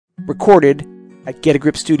Recorded at Get a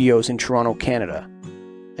Grip Studios in Toronto, Canada.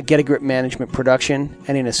 A Get a Grip management production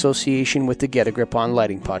and in association with the Get a Grip on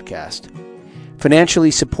Lighting podcast.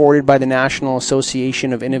 Financially supported by the National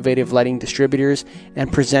Association of Innovative Lighting Distributors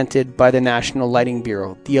and presented by the National Lighting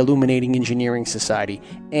Bureau, the Illuminating Engineering Society,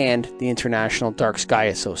 and the International Dark Sky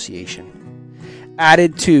Association.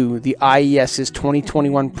 Added to the IES's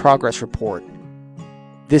 2021 Progress Report.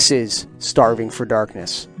 This is Starving for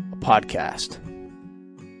Darkness, a podcast.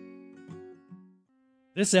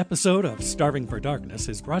 This episode of Starving for Darkness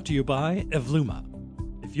is brought to you by Evluma.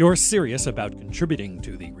 If you're serious about contributing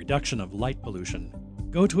to the reduction of light pollution,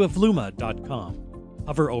 go to evluma.com,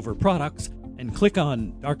 hover over products, and click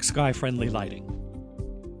on Dark Sky Friendly Lighting.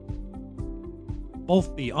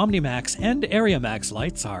 Both the OmniMax and AreaMax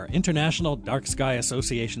lights are International Dark Sky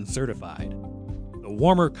Association certified. The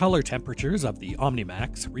warmer color temperatures of the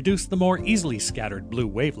OmniMax reduce the more easily scattered blue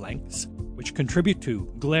wavelengths, which contribute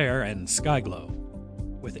to glare and sky glow.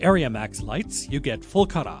 With AreaMax lights, you get full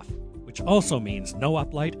cutoff, which also means no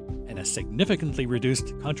uplight and a significantly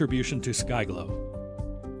reduced contribution to sky glow.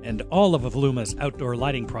 And all of Evluma's outdoor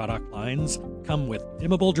lighting product lines come with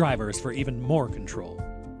dimmable drivers for even more control.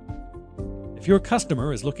 If your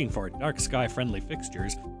customer is looking for dark sky-friendly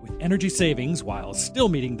fixtures with energy savings while still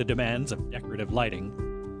meeting the demands of decorative lighting,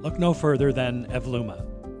 look no further than Evluma.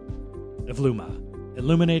 Evluma,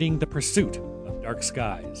 illuminating the pursuit of dark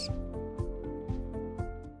skies.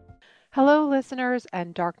 Hello, listeners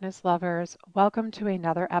and darkness lovers. Welcome to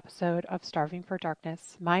another episode of Starving for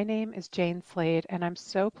Darkness. My name is Jane Slade, and I'm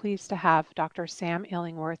so pleased to have Dr. Sam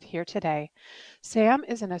Illingworth here today. Sam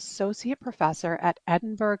is an associate professor at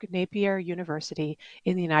Edinburgh Napier University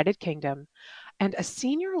in the United Kingdom and a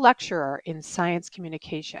senior lecturer in science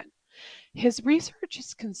communication. His research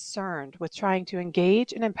is concerned with trying to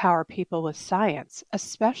engage and empower people with science,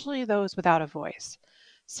 especially those without a voice.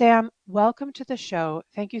 Sam, welcome to the show.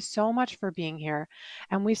 Thank you so much for being here.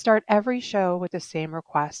 And we start every show with the same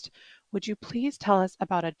request. Would you please tell us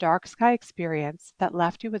about a dark sky experience that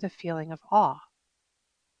left you with a feeling of awe?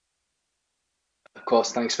 Of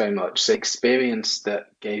course, thanks very much. The experience that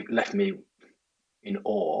left me in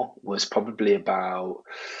awe was probably about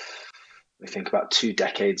 2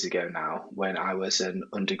 decades ago now, when I was an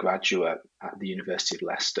undergraduate at the University of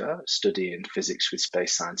Leicester studying physics with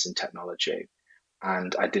space science and technology.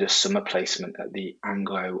 And I did a summer placement at the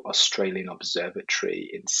Anglo-Australian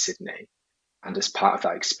Observatory in Sydney. And as part of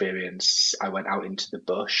that experience, I went out into the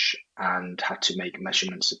bush and had to make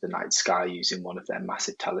measurements of the night sky using one of their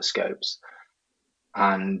massive telescopes.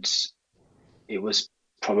 And it was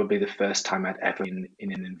probably the first time I'd ever been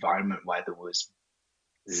in an environment where there was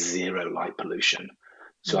zero light pollution.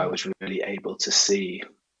 So I was really able to see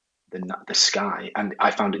the sky, and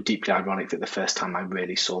I found it deeply ironic that the first time I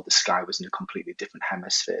really saw the sky was in a completely different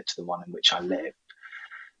hemisphere to the one in which I lived.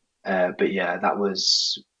 But yeah, that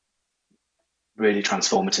was really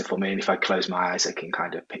transformative for me, and if I close my eyes I can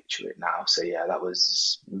kind of picture it now. So yeah, that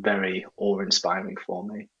was very awe-inspiring for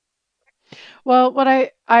me. Well, what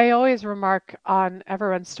I always remark on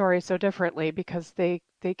everyone's story so differently because they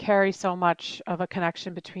carry so much of a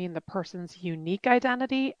connection between the person's unique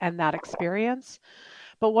identity and that experience.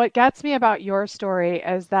 But what gets me about your story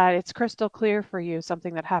is that it's crystal clear for you,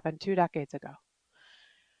 something that happened 2 decades ago.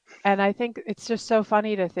 And I think it's just so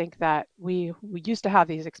funny to think that we used to have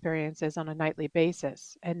these experiences on a nightly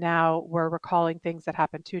basis, and now we're recalling things that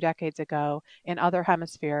happened 2 decades ago in other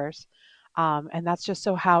hemispheres. And that's just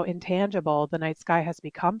so how intangible the night sky has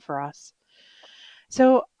become for us.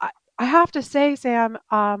 So I have to say, Sam,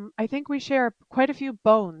 I think we share quite a few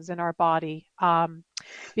bones in our body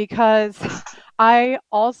because I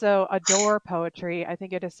also adore poetry. I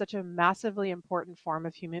think it is such a massively important form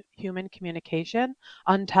of human communication,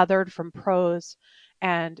 untethered from prose,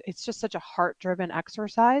 and it's just such a heart-driven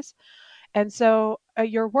exercise. And so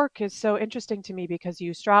your work is so interesting to me because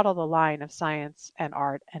you straddle the line of science and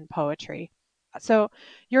art and poetry. So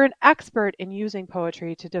you're an expert in using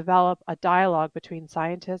poetry to develop a dialogue between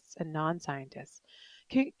scientists and non-scientists.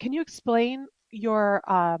 Can you explain your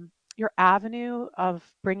avenue of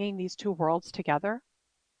bringing these two worlds together?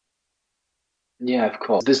 Yeah, of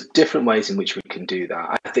course. There's different ways in which we can do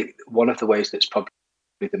that. I think one of the ways that's probably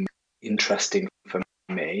the most interesting for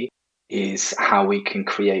me is how we can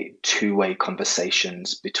create two-way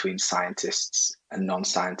conversations between scientists and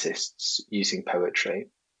non-scientists using poetry.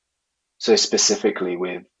 So specifically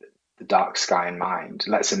with the dark sky in mind,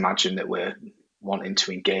 let's imagine that we're wanting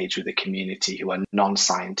to engage with a community who are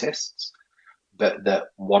non-scientists, but that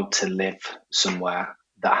want to live somewhere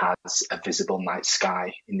that has a visible night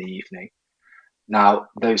sky in the evening. Now,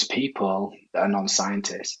 those people that are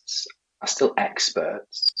non-scientists are still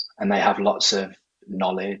experts and they have lots of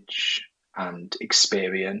knowledge and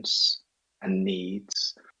experience and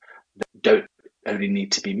needs that don't only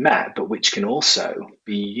need to be met, but which can also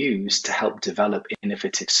be used to help develop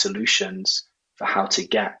innovative solutions for how to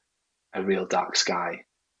get a real dark sky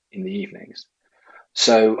in the evenings.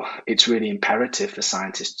 So it's really imperative for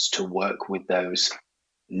scientists to work with those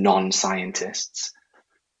non-scientists,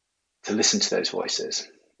 to listen to those voices.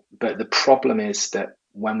 But the problem is that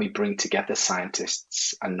when we bring together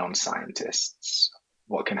scientists and non-scientists,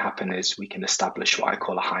 what can happen is we can establish what I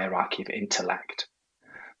call a hierarchy of intellect.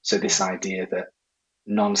 So this idea that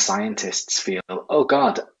non-scientists feel, oh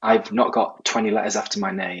God, I've not got 20 letters after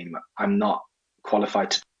my name. I'm not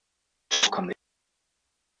qualified to talk on this.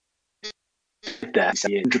 They're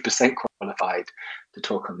 100% qualified to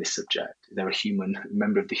talk on this subject. They're a human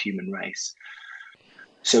member of the human race.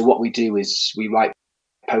 So what we do is we write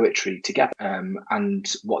poetry together,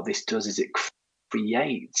 and what this does is it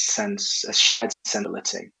creates a shared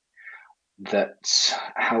sensibility that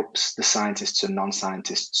helps the scientists and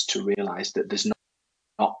non-scientists to realize that there's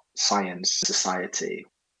not science society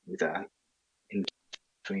with a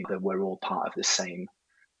that we're all part of the same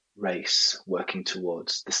race working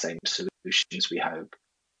towards the same solutions, we hope.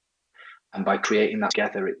 And by creating that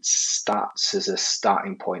together, it starts as a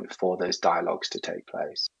starting point for those dialogues to take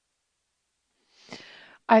place.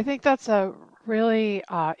 I think that's a really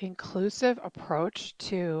inclusive approach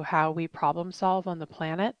to how we problem solve on the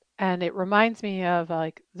planet. And it reminds me of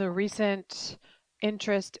like the recent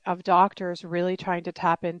interest of doctors really trying to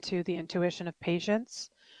tap into the intuition of patients,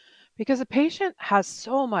 because a patient has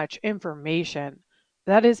so much information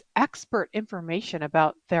that is expert information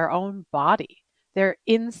about their own body. They're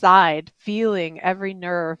inside feeling every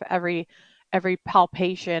nerve, every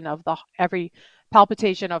palpation of the every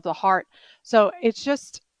palpitation of the heart. So it's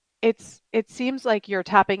just it seems like you're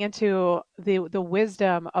tapping into the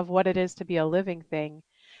wisdom of what it is to be a living thing.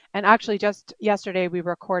 And actually just yesterday we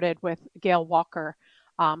recorded with Gail Walker,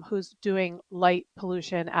 who's doing light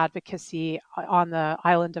pollution advocacy on the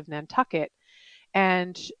island of Nantucket.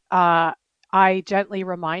 And I gently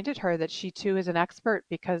reminded her that she too is an expert,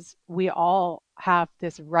 because we all have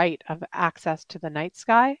this right of access to the night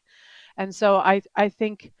sky. And so I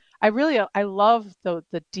think I love the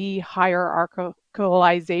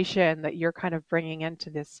de-hierarchicalization that you're kind of bringing into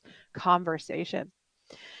this conversation.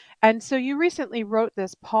 And so you recently wrote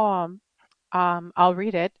this poem. I'll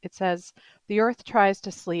read it. It says, "The earth tries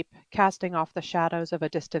to sleep, casting off the shadows of a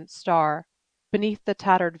distant star. Beneath the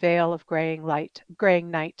tattered veil of graying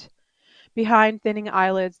night. Behind thinning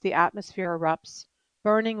eyelids, the atmosphere erupts,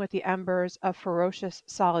 burning with the embers of ferocious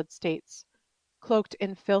solid states. Cloaked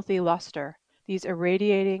in filthy luster, these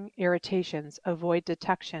irradiating irritations avoid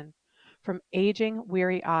detection from aging,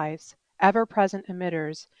 weary eyes, ever-present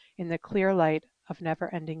emitters in the clear light of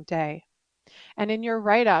never-ending day." And in your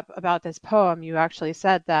write up about this poem, you actually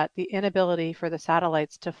said that the inability for the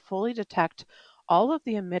satellites to fully detect all of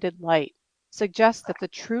the emitted light suggests that the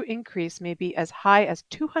true increase may be as high as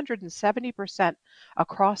 270%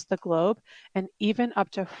 across the globe, and even up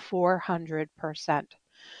to 400%.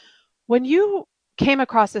 When you came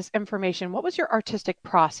across this information, what was your artistic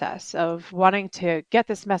process of wanting to get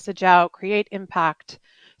this message out, create impact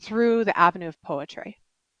through the avenue of poetry?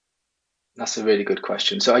 That's a really good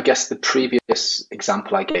question. So I guess the previous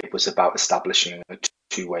example I gave was about establishing a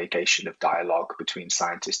two-way communication of dialogue between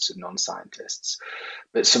scientists and non-scientists.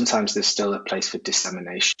 But sometimes there's still a place for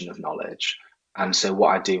dissemination of knowledge. And so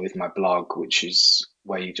what I do with my blog, which is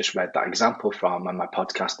where you just read that example from, and my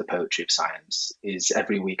podcast, The Poetry of Science, is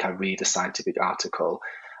every week I read a scientific article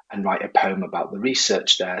and write a poem about the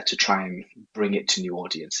research there to try and bring it to new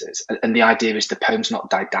audiences. And the idea is the poem's not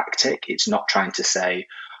didactic. It's not trying to say,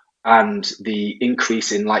 and the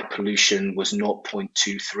increase in light pollution was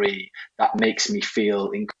 0.23. That makes me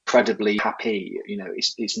feel incredibly happy.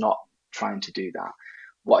 It's not trying to do that.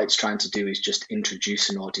 What it's trying to do is just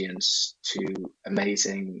introduce an audience to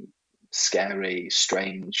amazing, scary,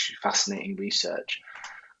 strange, fascinating research.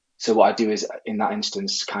 So what I do is, in that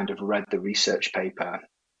instance, kind of read the research paper,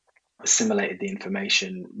 assimilated the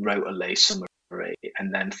information, wrote a lay summary,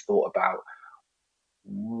 and then thought about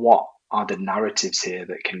what are the narratives here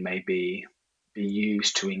that can maybe be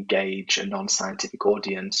used to engage a non-scientific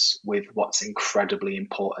audience with what's incredibly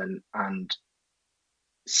important and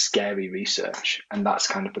scary research. And that's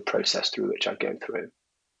kind of the process through which I go through.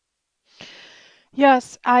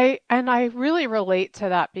 Yes, I really relate to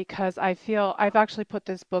that, because I feel I've actually put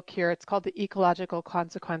this book here. It's called The Ecological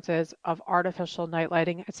Consequences of Artificial Night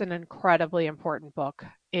Lighting. It's an incredibly important book.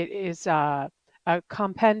 It is a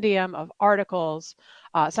compendium of articles,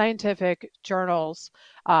 scientific journals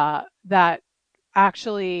that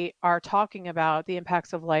actually are talking about the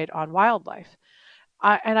impacts of light on wildlife.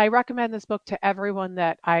 And I recommend this book to everyone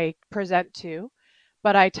that I present to,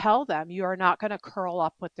 but I tell them you are not going to curl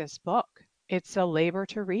up with this book. It's a labor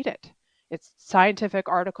to read it. It's scientific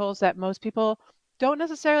articles that most people don't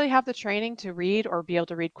necessarily have the training to read or be able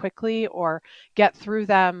to read quickly or get through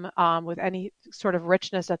them with any sort of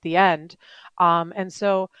richness at the end. And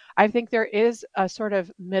so I think there is a sort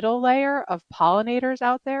of middle layer of pollinators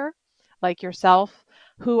out there, like yourself,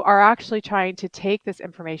 who are actually trying to take this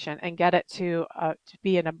information and get it to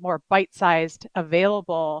be in a more bite-sized,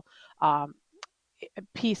 available um,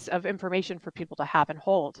 piece of information for people to have and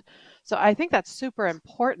hold. So I think that's super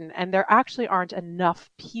important. And there actually aren't enough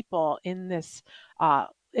people in this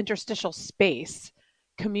interstitial space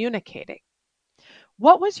communicating.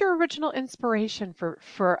 What was your original inspiration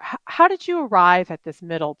for how did you arrive at this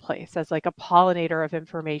middle place as like a pollinator of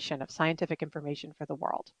information, of scientific information for the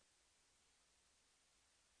world?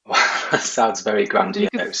 Sounds very You could.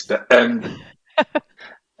 grandiose, but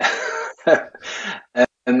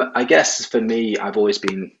I guess for me, I've always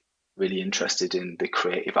been really interested in the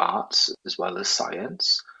creative arts as well as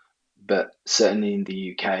science. But certainly in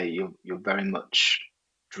the UK, you're very much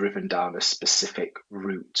driven down a specific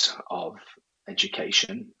route of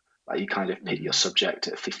education. Like you kind of pick your Mhm. subject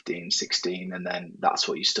at 15, 16, and then that's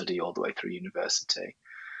what you study all the way through university.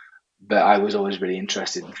 But I was always really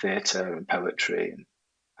interested in theatre and poetry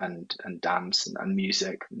and dance and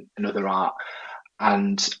music and other art.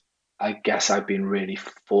 And I guess I've been really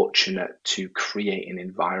fortunate to create an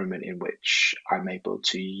environment in which I'm able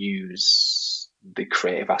to use the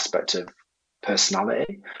creative aspect of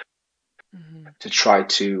personality Mhm. to try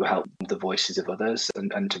to help the voices of others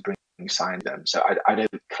and to bring science to them. So I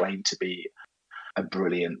don't claim to be a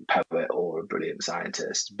brilliant poet or a brilliant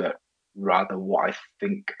scientist, but rather what I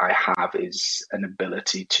think I have is an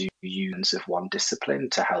ability to use of one discipline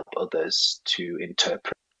to help others to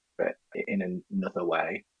interpret it in another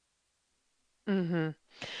way. Mhm.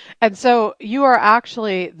 And so you are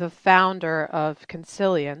actually the founder of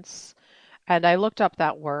Consilience. And I looked up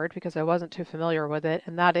that word because I wasn't too familiar with it.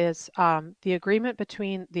 And that is the agreement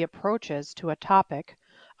between the approaches to a topic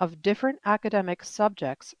of different academic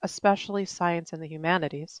subjects, especially science and the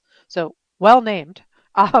humanities. So well named.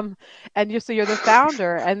 Um, so you're the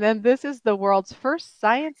founder. And then this is the world's first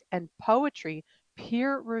science and poetry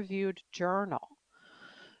peer-reviewed journal.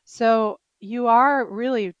 So you are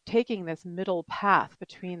really taking this middle path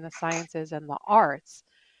between the sciences and the arts.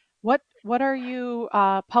 What are you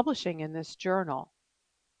publishing in this journal?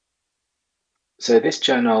 So this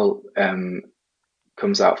journal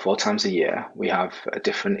comes out 4 times a year. We have a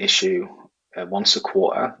different issue once a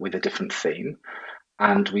quarter with a different theme,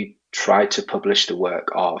 and we try to publish the work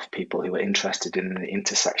of people who are interested in the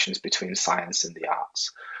intersections between science and the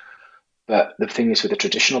arts. But the thing is, with a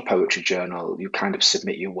traditional poetry journal, you kind of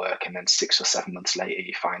submit your work, and then 6 or 7 months later,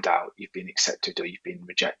 you find out you've been accepted or you've been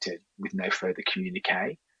rejected with no further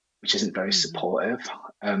communique, which isn't very Mhm. supportive.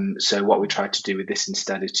 So, what we try to do with this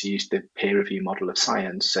instead is to use the peer review model of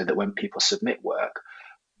science so that when people submit work,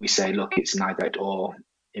 we say, look, it's neither or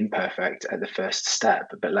imperfect at the first step,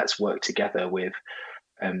 but let's work together with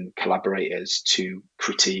collaborators to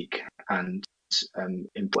critique and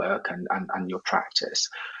work and your practice.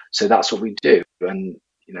 So that's what we do. And,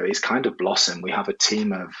 it's kind of blossomed. We have a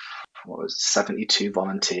team of 72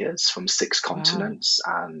 volunteers from six Wow. continents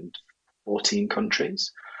and 14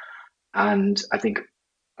 countries. And I think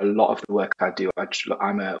a lot of the work I do,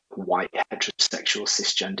 I'm a white heterosexual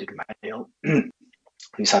cisgendered male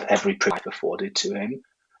who's had every privilege afforded to him.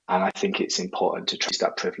 And I think it's important to use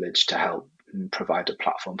that privilege to help provide a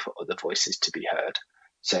platform for other voices to be heard.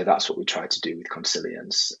 So that's what we try to do with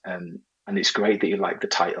Consilience. And it's great that you like the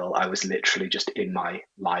title. I was literally just in my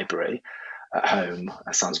library at home.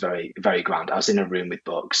 That sounds very, very grand. I was in a room with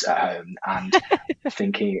books at home and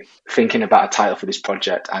thinking about a title for this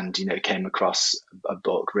project, and came across a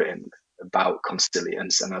book written about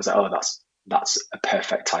Consilience, and I was like, oh, that's a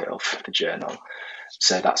perfect title for the journal.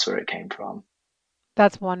 So that's where it came from.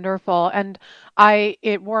 That's wonderful. And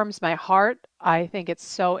it warms my heart. I think it's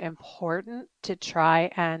so important to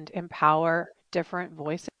try and empower different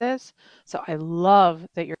voices. So I love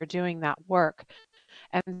that you're doing that work.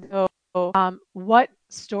 And so, what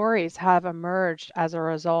stories have emerged as a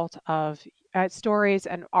result of stories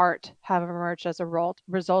and art have emerged as a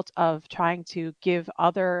result of trying to give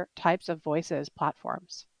other types of voices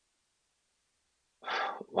platforms?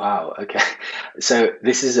 Wow. Okay. So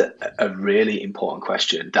this is a really important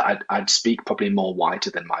question that I'd speak probably more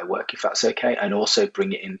wider than my work, if that's okay, and also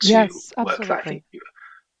bring it into Yes, work that I think absolutely.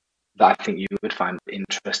 that I think you would find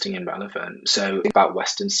interesting and relevant. So about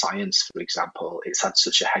Western science, for example, it's had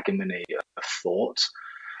such a hegemony of thought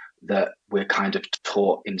that we're kind of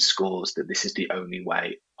taught in schools that this is the only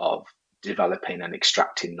way of developing and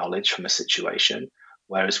extracting knowledge from a situation.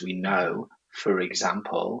 Whereas we know, for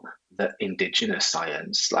example, that indigenous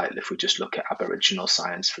science, like if we just look at Aboriginal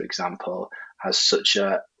science, for example, has such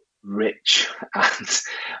a rich and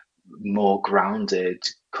more grounded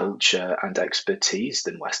culture and expertise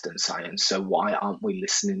than Western science. So why aren't we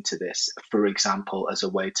listening to this, for example, as a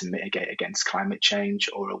way to mitigate against climate change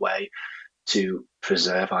or a way to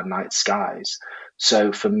preserve our night skies?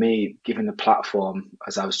 So for me, given the platform,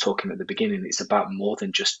 as I was talking at the beginning, it's about more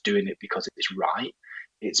than just doing it because it's right.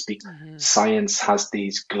 It's because science has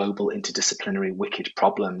these global interdisciplinary wicked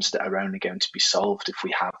problems that are only going to be solved if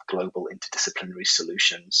we have global interdisciplinary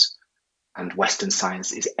solutions. And Western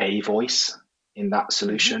science is a voice in that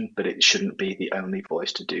solution, but it shouldn't be the only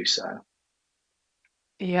voice to do so.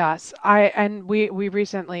 Yes, we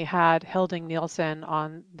recently had Hilding Nielsen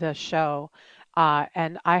on the show,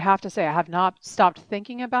 and I have to say I have not stopped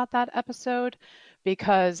thinking about that episode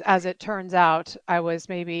because, as it turns out, I was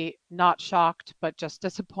maybe not shocked but just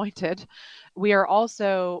disappointed. We are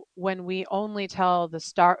also, when we only tell the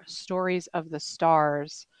stories of the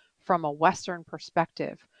stars from a Western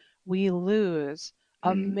perspective, we lose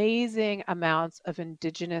Mm, amazing amounts of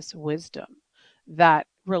indigenous wisdom that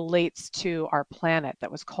relates to our planet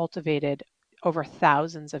that was cultivated over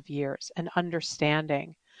thousands of years, an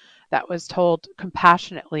understanding that was told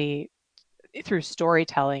compassionately through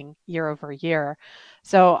storytelling year over year.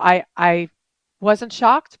 So I wasn't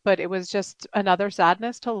shocked, but it was just another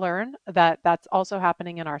sadness to learn that that's also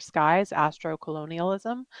happening in our skies,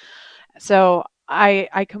 astrocolonialism. So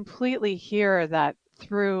I completely hear that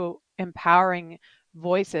through empowering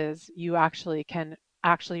voices, you actually can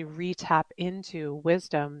actually re-tap into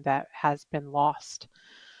wisdom that has been lost.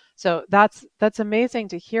 So that's amazing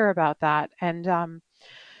to hear about that. And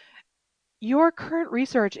your current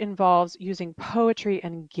research involves using poetry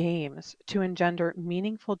and games to engender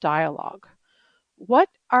meaningful dialogue. What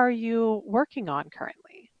are you working on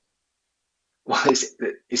currently? well,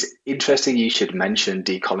 it's interesting you should mention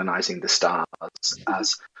decolonizing the stars,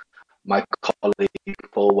 as my colleague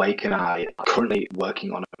Paul Wake and I are currently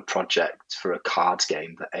working on a project for a card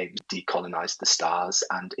game that aims to decolonize the stars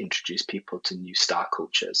and introduce people to new star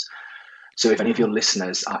cultures. So if any of your Wow.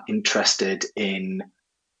 listeners are interested in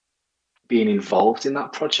being involved in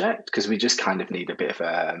that project, because we just kind of need a bit of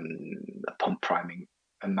a pump priming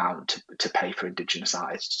amount to pay for Indigenous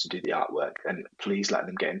artists to do the artwork, and please let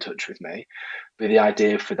them get in touch with me. But the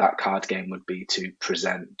idea for that card game would be to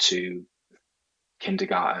present to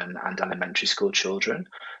kindergarten and elementary school children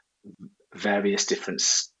various different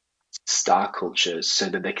star cultures so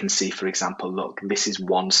that they can see, for example, look, this is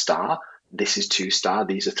one star, this is two star,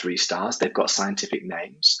 these are three stars. They've got scientific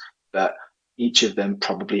names, but each of them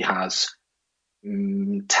probably has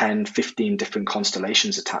 10, 15 different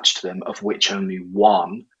constellations attached to them, of which only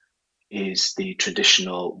one is the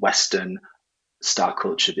traditional Western star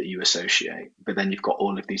culture that you associate. But then you've got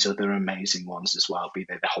all of these other amazing ones as well, be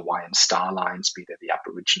they the Hawaiian star lines, be they the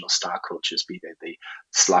Aboriginal star cultures, be they the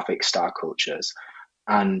Slavic star cultures.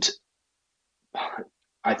 And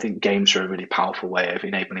I think games are a really powerful way of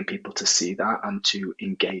enabling people to see that and to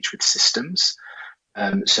engage with systems.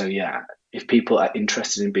 So yeah, if people are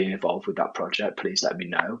interested in being involved with that project, please let me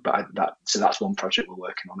know. So that's one project we're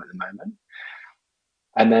working on at the moment.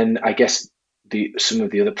 And then I guess some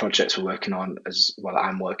of the other projects we're working on as well,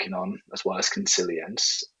 I'm working on as well as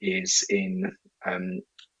Consilience, is in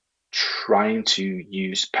trying to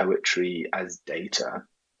use poetry as data.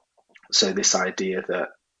 So this idea that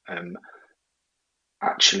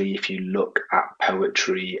actually, if you look at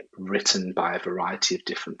poetry written by a variety of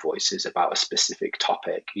different voices about a specific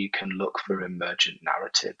topic, you can look for emergent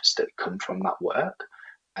narratives that come from that work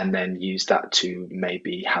and then use that to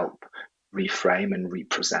maybe help reframe and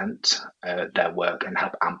represent their work and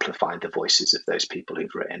help amplify the voices of those people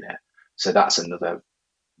who've written it. So that's another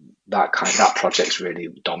that project's really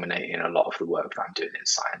dominating a lot of the work that I'm doing in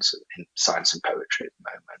science and poetry at the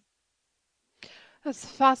moment. That's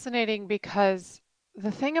fascinating because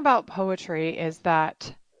the thing about poetry is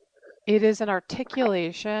that it is an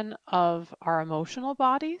articulation of our emotional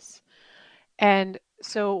bodies. And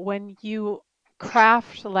so when you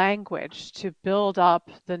craft language to build up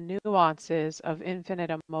the nuances of infinite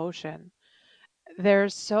emotion,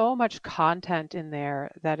 there's so much content in there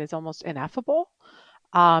that is almost ineffable.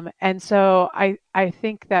 And so I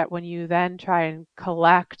think that when you then try and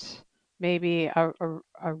collect maybe a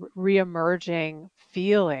reemerging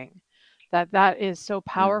feeling that is so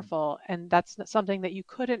powerful, and that's something that you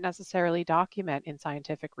couldn't necessarily document in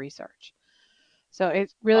scientific research. So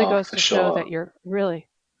it really Oh, goes for to show that sure. you're really,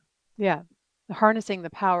 yeah, harnessing the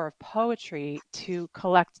power of poetry to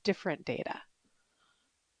collect different data.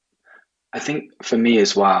 I think for me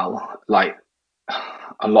as well, like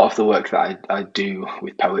a lot of the work that I do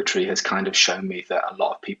with poetry has kind of shown me that a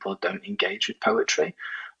lot of people don't engage with poetry,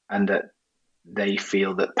 and that they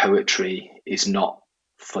feel that poetry is not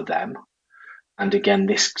for them. And again,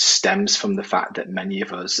 this stems from the fact that many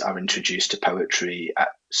of us are introduced to poetry at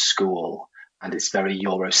school, and it's very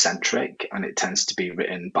Eurocentric, and it tends to be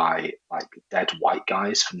written by like dead white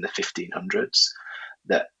guys from the 1500s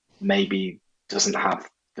that maybe doesn't have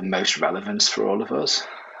the most relevance for all of us.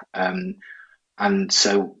 Um, and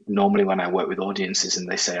so normally when I work with audiences and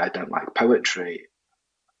they say I don't like poetry,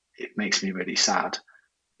 it makes me really sad.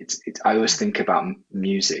 I always think about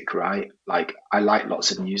music, right? Like I like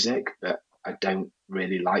lots of music, but I don't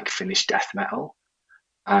really like Finnish death metal.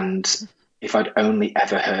 And if I'd only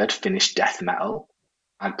ever heard Finnish death metal,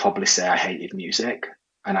 I'd probably say I hated music.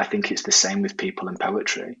 And I think it's the same with people in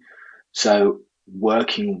poetry. So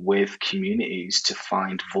working with communities to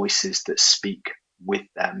find voices that speak with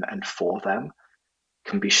them and for them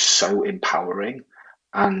can be so empowering.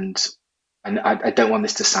 And I don't want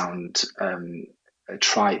this to sound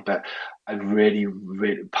trite, but I really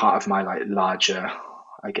part of my like larger,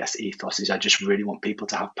 I guess, ethos is I just really want people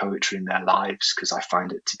to have poetry in their lives because I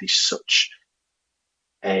find it to be such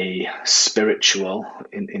a spiritual,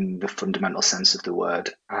 in the fundamental sense of the word,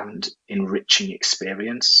 and enriching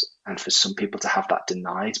experience. And for some people to have that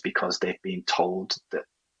denied because they've been told that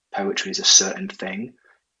poetry is a certain thing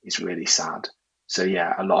is really sad. So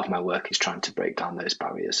yeah, a lot of my work is trying to break down those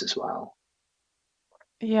barriers as well.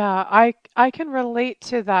 Yeah, I can relate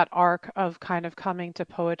to that arc of kind of coming to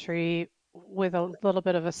poetry with a little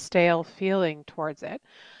bit of a stale feeling towards it.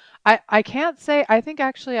 I can't say, I think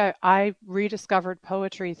actually I rediscovered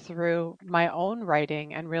poetry through my own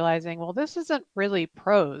writing and realizing, well, this isn't really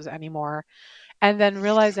prose anymore. And then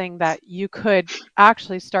realizing that you could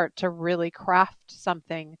actually start to really craft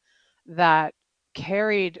something that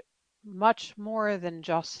carried much more than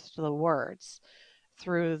just the words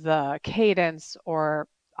through the cadence or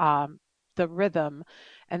um, the rhythm.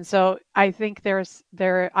 And so I think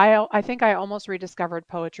I think I almost rediscovered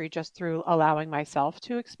poetry just through allowing myself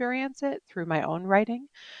to experience it through my own writing.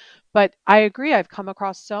 But I agree, I've come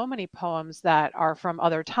across so many poems that are from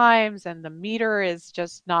other times and the meter is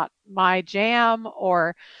just not my jam,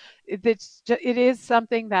 or it is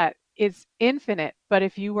something that is infinite, but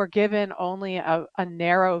if you were given only a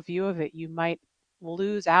narrow view of it, you might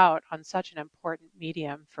lose out on such an important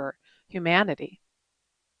medium for humanity.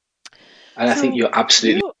 And I think So you're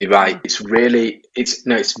absolutely you, right. yeah. It's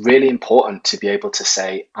really important to be able to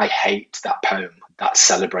say, I hate that poem, that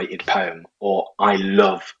celebrated poem, or I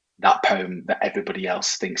love that poem that everybody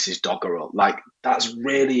else thinks is doggerel. Like that's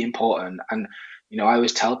really important. And I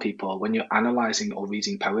always tell people when you're analyzing or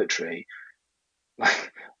reading poetry,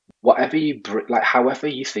 like like however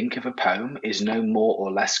you think of a poem is no more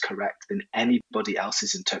or less correct than anybody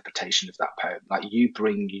else's interpretation of that poem. Like you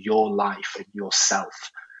bring your life and yourself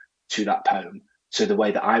to that poem. So the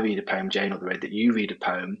way that I read a poem, Jane, or the way that you read a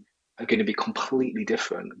poem are going to be completely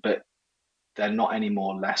different, but they're not any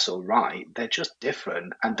more less or right. They're just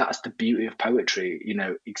different. And that's the beauty of poetry,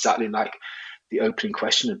 exactly like the opening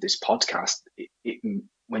question of this podcast.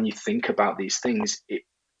 When you think about these things,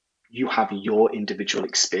 you have your individual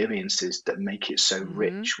experiences that make it so Hmm.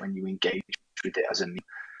 rich when you engage with it as a medium,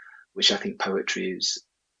 which I think poetry is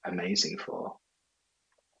amazing for.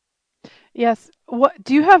 Yes. What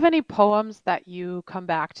do you have any poems that you come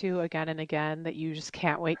back to again and again that you just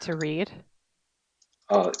can't wait to read?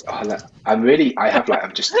 I have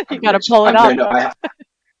like, You got to pull it no, up. no,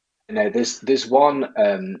 no, there's one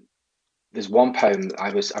poem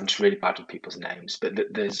I'm just really bad with people's names, but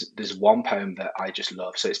there's one poem that I just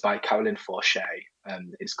love. So it's by Caroline Forchet.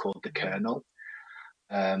 It's called The Mhm. Colonel.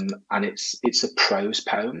 And it's a prose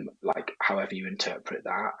poem, like however you interpret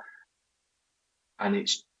that, and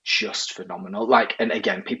it's just phenomenal. Like, and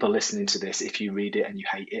again, people listening to this, if you read it and you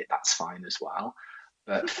hate it, that's fine as well.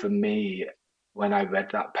 But for me, when I read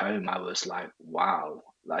that poem, I was like, wow,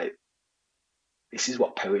 like this is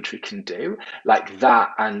what poetry can do. Like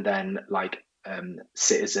that, and then like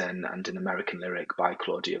Citizen and An American Lyric by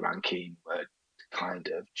Claudia Rankine were kind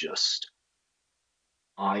of just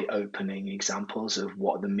eye-opening examples of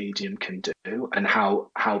what the medium can do and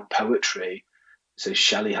how poetry. So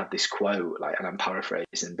Shelley had this quote, like, and I'm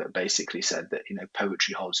paraphrasing, but basically said that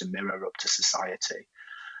poetry holds a mirror up to society,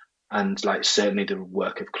 and like certainly the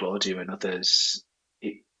work of Claudia and others,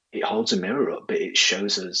 it it holds a mirror up, but it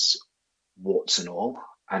shows us warts and all.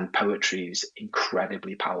 And poetry is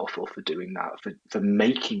incredibly powerful for doing that, for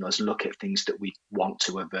making us look at things that we want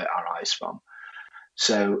to avert our eyes from.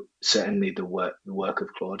 So certainly the work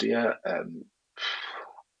of Claudia,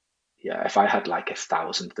 yeah, if I had like a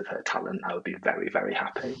thousandth of her talent, I would be very, very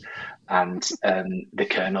happy. And The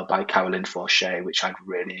Colonel by Caroline Forche, which I'd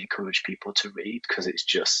really encourage people to read because it's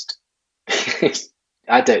just,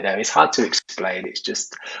 I don't know, it's hard to explain. It's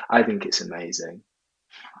just, I think it's amazing.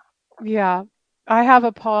 Yeah. I have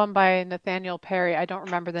a poem by Nathaniel Perry. I don't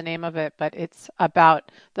remember the name of it, but it's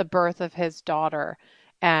about the birth of his daughter.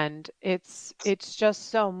 And it's just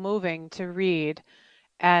so moving to read.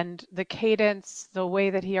 And the cadence, the way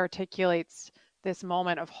that he articulates this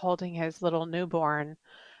moment of holding his little newborn,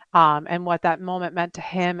 and what that moment meant to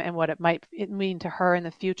him and what it mean to her in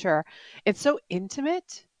the future. It's so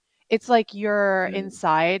intimate. It's like you're Mm.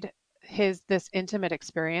 inside his this intimate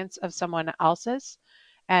experience of someone else's,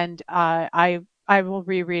 and I will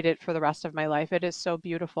reread it for the rest of my life. It is so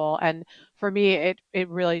beautiful, and for me, it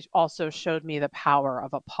really also showed me the power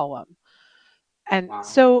of a poem. And Wow.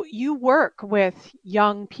 so you work with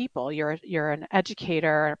young people. You're an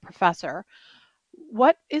educator and a professor.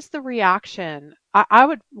 What is the reaction? I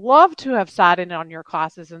would love to have sat in on your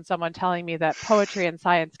classes and someone telling me that poetry and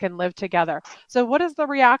science can live together. So, what is the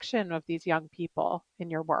reaction of these young people in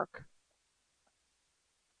your work?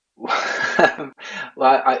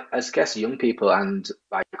 Well, I guess young people and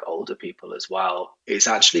like older people as well, it's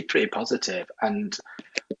actually pretty positive. And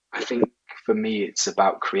I think for me, it's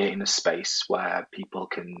about creating a space where people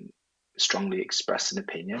can strongly express an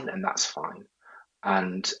opinion, and that's fine.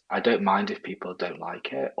 And I don't mind if people don't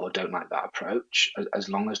like it or don't like that approach, as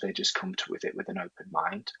long as they just come to with it with an open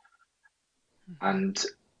mind. Mhm. And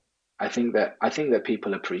I think that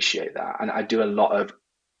people appreciate that. And I do a lot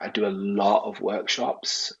of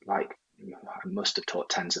workshops. Like I must have taught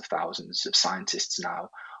tens of thousands of scientists now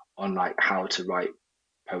on like how to write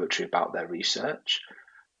poetry about their research.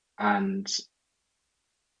 And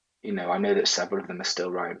I know that several of them are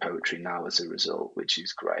still writing poetry now as a result, which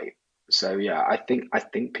is great. So yeah, I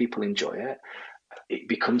think people enjoy it. It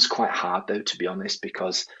becomes quite hard though, to be honest,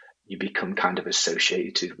 because you become kind of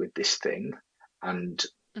associated with this thing, and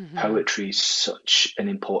Mhm. poetry is such an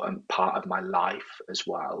important part of my life as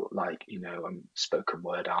well. Like, I'm a spoken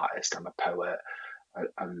word artist, I'm a poet,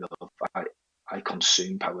 I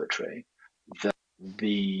consume poetry.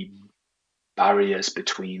 The barriers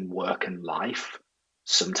between work and life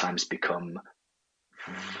sometimes become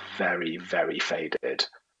very, very faded.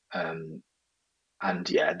 Um, and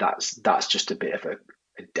yeah, that's just a bit of a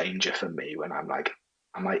danger for me when I'm like,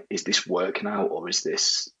 is this work now, or is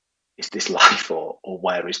this life, or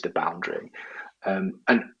where is the boundary? And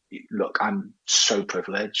look, I'm so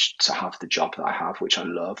privileged to have the job that I have, which I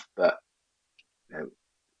love, but you know,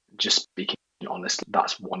 just speaking honestly,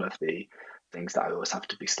 that's one of the things that I always have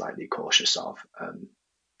to be slightly cautious of,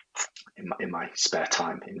 in my spare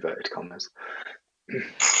time, inverted commas.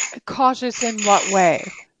 Cautious in what way?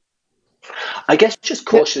 I guess just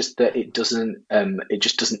Th- cautious that it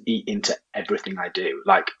just doesn't eat into everything I do.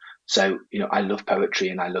 Like, so, I love poetry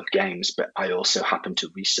and I love games, but I also happen to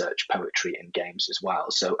research poetry and games as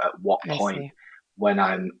well. So at what I point, see. when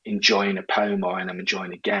I'm enjoying a poem or when I'm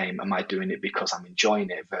enjoying a game, am I doing it because I'm enjoying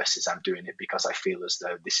it versus I'm doing it because I feel as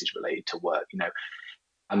though this is related to work?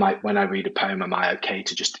 When I read a poem, am I okay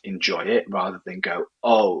to just enjoy it rather than go,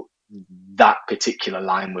 oh, that particular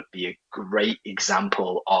line would be a great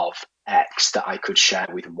example of X that I could share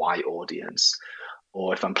with Y audience?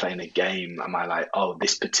 Or if I'm playing a game, am I like, oh,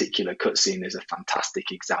 this particular cutscene is a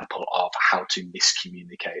fantastic example of how to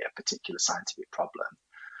miscommunicate a particular scientific problem?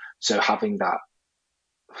 So having that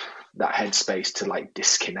headspace to like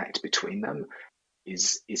disconnect between them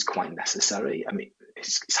is quite necessary. I mean,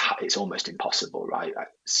 it's almost impossible, right?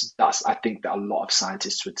 I think that a lot of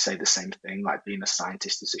scientists would say the same thing. Like being a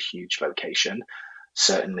scientist is a huge vocation.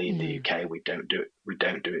 Certainly in the Mhm. UK, we don't do it. We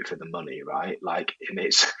don't do it for the money, right? Like, and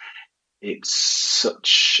it's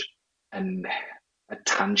such an a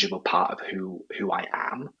tangible part of who I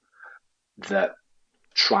am that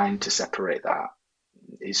trying to separate that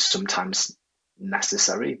is sometimes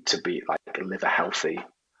necessary to be like live a healthy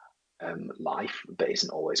life, but isn't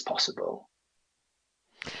always possible.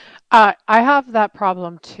 I have that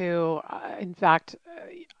problem too. In fact,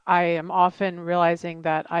 I am often realizing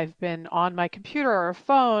that I've been on my computer or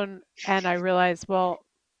phone, and I realize, well,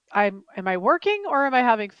 am I working or am I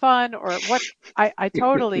having fun or what? I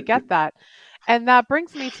totally get that. And that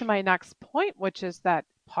brings me to my next point, which is that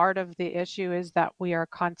part of the issue is that we are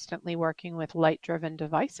constantly working with light-driven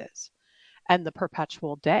devices and the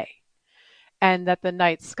perpetual day. and that the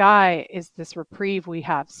night sky is this reprieve we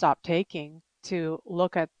have stopped taking to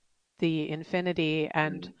look at the infinity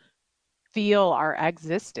and Mm. feel our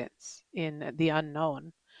existence in the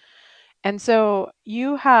unknown. And so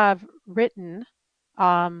you have written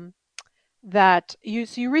um, that you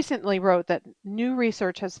recently wrote that new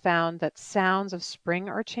research has found that sounds of spring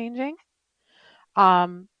are changing.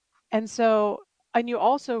 Um, and so, and you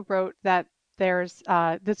also wrote that there's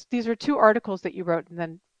these are two articles that you wrote and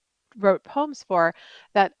then wrote poems for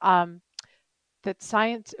that that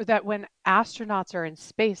science that when astronauts are in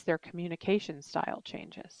space, their communication style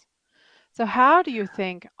changes. So, how do you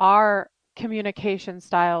think our communication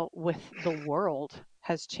style with the world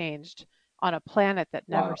has changed on a planet that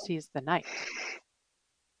never Wow. sees the night?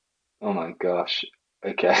 Oh my gosh.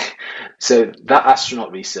 Okay. So that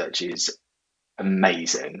astronaut research is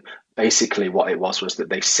amazing. Basically, what it was that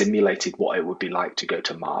they simulated what it would be like to go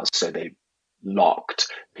to Mars. So they locked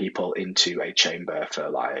people into a chamber for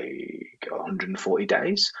like 140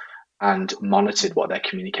 days and monitored what their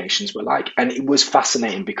communications were like. And it was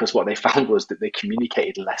fascinating because what they found was that they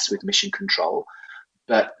communicated less with mission control,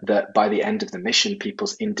 but that by the end of the mission,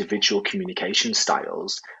 people's individual communication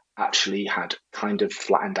styles actually had kind of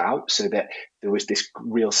flattened out, so that there was this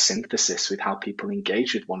real synthesis with how people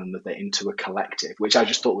engage with one another into a collective, which I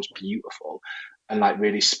just thought was beautiful and like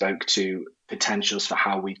really spoke to potentials for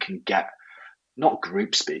how we can get not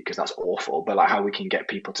group speak because that's awful, but like how we can get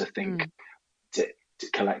people to think Mm. to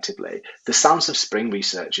collectively. The Sounds of Spring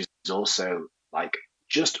research is also like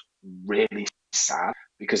just really sad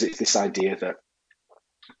because it's this idea that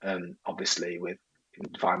obviously, with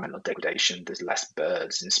environmental degradation, there's less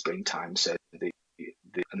birds in springtime, so and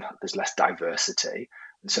there's less diversity,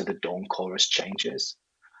 and so the dawn chorus changes.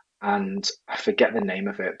 And I forget the name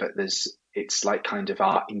of it, but it's like kind of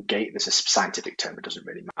our engage. There's a scientific term; it doesn't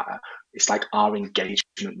really matter. It's like our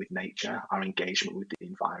engagement with nature, our engagement with the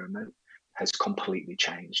environment has completely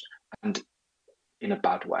changed, and in a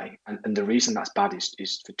bad way. And the reason that's bad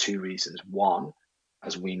is for two reasons. One,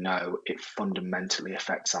 as we know, it fundamentally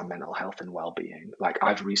affects our mental health and well-being. Like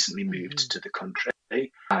I've recently Hmm. moved to the country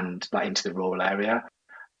and like into the rural area.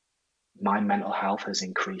 My mental health has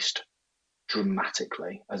increased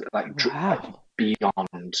dramatically, as like Wow.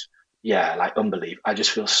 beyond, yeah, like unbelievable. I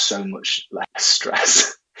just feel so much less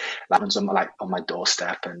stress. Like on my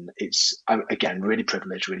doorstep, and I'm again really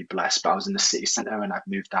privileged, really blessed. But I was in the city centre, and I've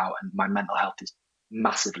moved out, and my mental health is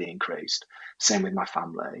massively increased. Same with my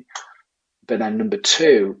family. But then number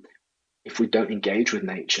two, if we don't engage with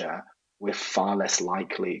nature, we're far less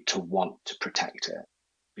likely to want to protect it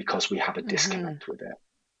because we have a Hmm. disconnect with it.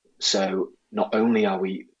 So not only are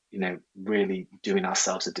we, really doing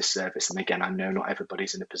ourselves a disservice, and again, I know not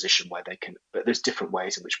everybody's in a position where they can, but there's different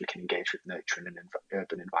ways in which we can engage with nature in an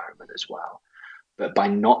urban environment as well. But by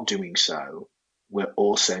not doing so, we're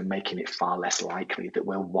also making it far less likely that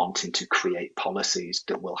we're wanting to create policies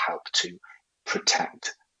that will help to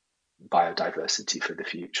protect biodiversity for the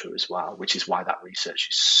future as well, which is why that research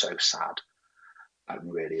is so sad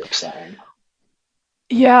and really upsetting.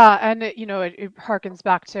 Yeah, and it harkens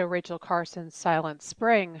back to Rachel Carson's Silent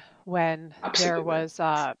Spring when there Absolutely. was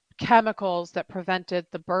chemicals that prevented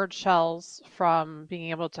the bird shells from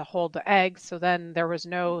being able to hold the eggs. So then there was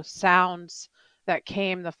no sounds that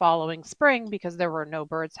came the following spring because there were no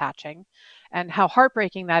birds hatching, and how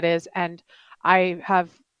heartbreaking that is. And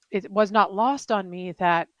it was not lost on me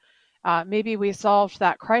that maybe we solved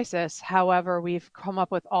that crisis. However, we've come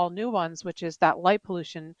up with all new ones, which is that light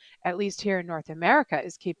pollution, at least here in North America,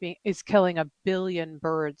 is killing 1 billion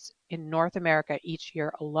birds in North America each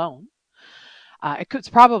year alone. It's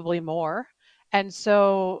probably more. And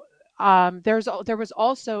so there was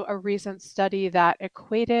also a recent study that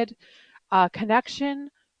equated connection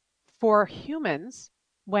for humans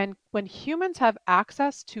when humans have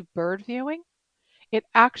access to bird viewing, it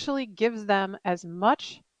actually gives them as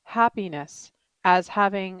much happiness as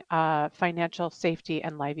having financial safety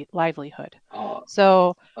and livelihood. Oh,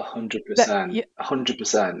 So a hundred that percent,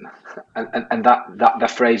 100%. And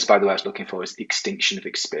that phrase, by the way, I was looking for is extinction of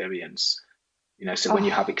experience. So when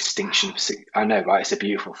you have oh extinction wow, of, I know, right? It's a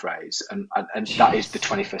beautiful phrase, and that is the jeez,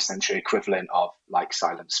 21st century equivalent of like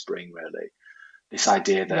Silent Spring, really. This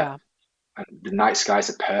idea that yeah, and the night sky is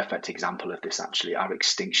a perfect example of this. Actually, our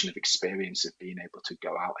extinction of experience of being able to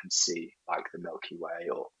go out and see like the Milky Way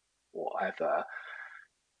or whatever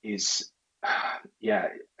is, yeah,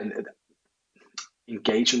 and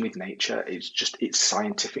engaging with nature is just it's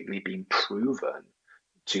scientifically been proven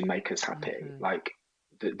to make us happy. hmm, Like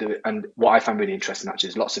and what I find really interesting actually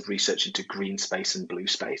is lots of research into green space and blue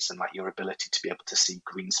space and like your ability to be able to see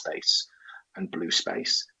green space and blue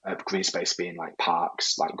space. Green space being like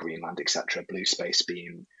parks, like Greenland, etc. Blue space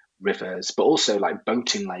being rivers, but also like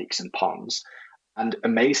boating lakes and ponds. And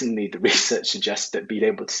amazingly, the research suggests that being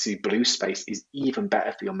able to see blue space is even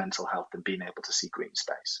better for your mental health than being able to see green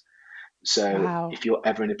space. So Wow. if you're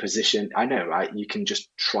ever in a position, I know, right? You can just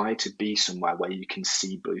try to be somewhere where you can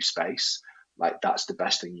see blue space. Like that's the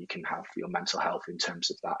best thing you can have for your mental health in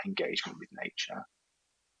terms of that engagement with nature.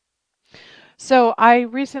 So I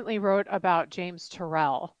recently wrote about James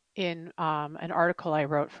Turrell in an article I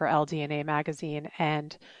wrote for LDNA magazine,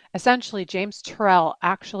 and essentially James Turrell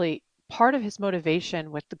actually part of his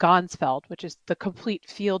motivation with the Gansfeld, which is the complete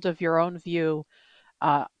field of your own view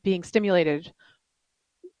being stimulated,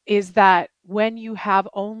 is that when you have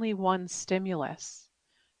only one stimulus,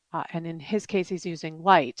 and in his case he's using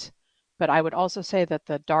light, but I would also say that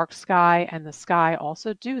the dark sky and the sky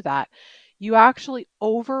also do that. You actually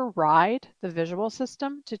override the visual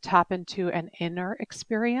system to tap into an inner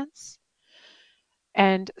experience.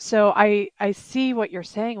 And so I see what you're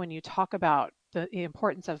saying when you talk about the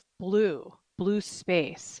importance of blue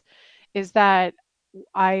space, is that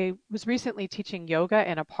I was recently teaching yoga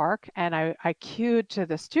in a park, and I cued to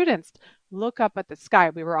the students, look up at the sky.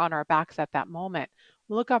 We were on our backs at that moment.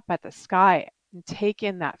 Look up at the sky and take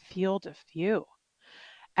in that field of view.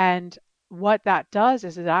 And what that does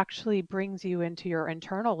is it actually brings you into your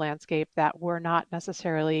internal landscape that we're not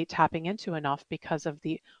necessarily tapping into enough because of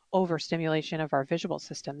the overstimulation of our visual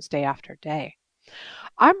systems day after day.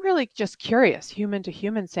 I'm really just curious, human to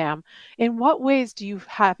human, Sam, in what ways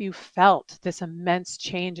have you felt this immense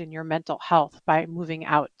change in your mental health by moving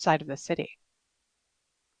outside of the city?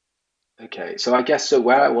 Okay, so I guess so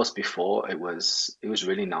where I was before, it was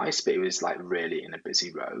really nice, but it was like really in a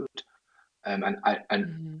busy road. And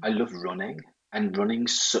Hmm. I love running, and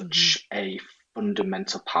running's Hmm. such a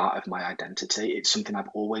fundamental part of my identity. It's something I've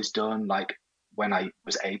always done. Like when I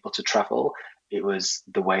was able to travel, it was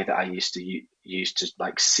the way that I used to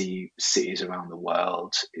like see cities around the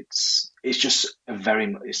world. It's just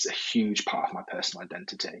it's a huge part of my personal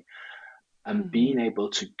identity. And Hmm. being able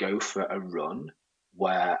to go for a run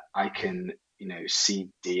where I can, see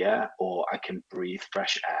deer, or I can breathe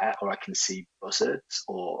fresh air, or I can see buzzards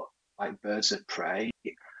or like birds of prey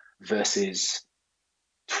versus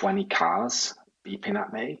 20 cars beeping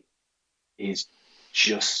at me is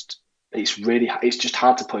just it's just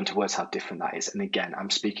hard to put into words how different that is. And again, I'm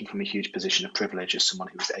speaking from a huge position of privilege as someone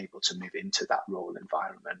who was able to move into that rural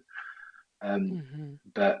environment. Um, Hmm.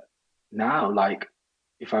 but now, like,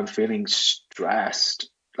 if I'm feeling stressed,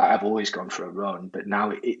 like I've always gone for a run, but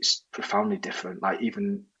now it's profoundly different. Like,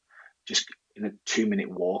 even just in a 2 minute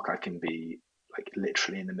walk, I can be like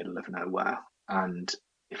literally in the middle of nowhere. And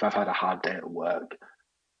if I've had a hard day at work,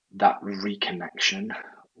 that reconnection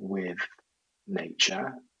with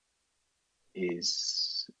nature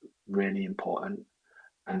is really important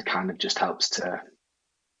and kind of just helps to,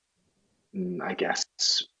 I guess,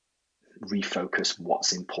 refocus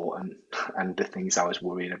what's important, and the things I was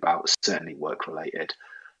worrying about, certainly work related,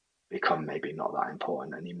 become maybe not that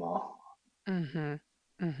important anymore. Hmm.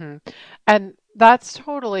 Hmm. And that's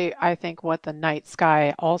totally, I think, what the night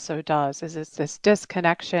sky also does is it's this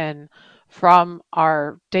disconnection from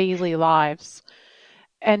our daily lives.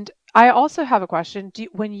 And I also have a question.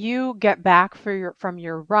 When you get back from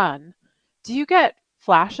your run, do you get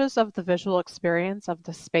flashes of the visual experience of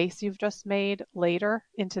the space you've just made later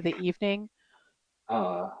into the evening?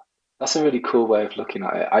 Uh, that's a really cool way of looking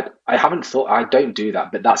at it. I haven't thought, I don't do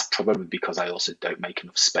that, but that's probably because I also don't make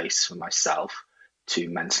enough space for myself to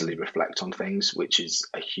mentally reflect on things, which is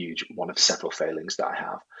a huge one of several failings that I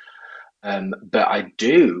have. But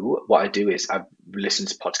what I do is I've listened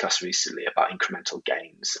to podcasts recently about incremental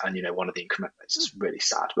gains. And, one of the it's really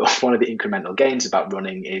sad, but one of the incremental gains about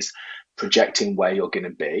running is projecting where you're going to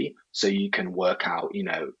be. So you can work out,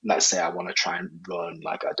 let's say I want to try and run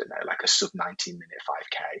like, I don't know, like a sub 19-minute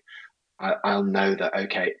 5K. I'll know that,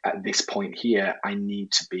 okay, at this point here, I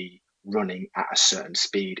need to be running at a certain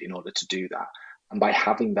speed in order to do that. And by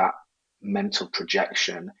having that mental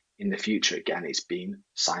projection in the future, again, it's been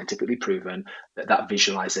scientifically proven that that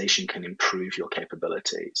visualization can improve your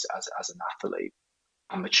capabilities as an athlete,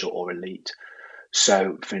 amateur or elite.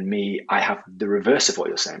 So for me, I have the reverse of what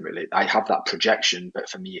you're saying, really. I have that projection, but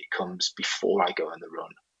for me, it comes before I go on the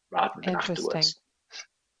run rather than Interesting. afterwards.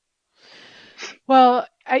 Well,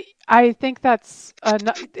 I think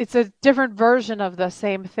it's a different version of the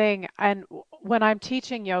same thing. And when I'm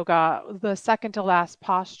teaching yoga, the second to last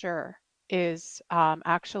posture is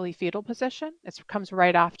actually fetal position. It comes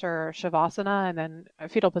right after shavasana, and then a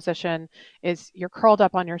fetal position is you're curled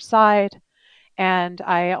up on your side. And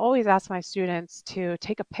I always ask my students to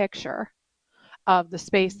take a picture of the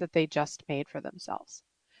space that they just made for themselves,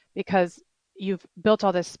 because you've built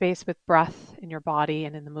all this space with breath in your body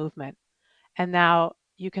and in the movement. And now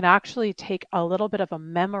you can actually take a little bit of a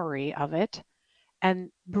memory of it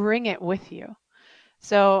and bring it with you.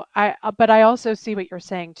 So but I also see what you're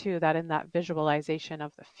saying too, that in that visualization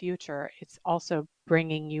of the future, it's also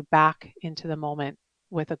bringing you back into the moment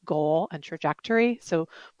with a goal and trajectory. So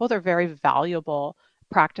both are very valuable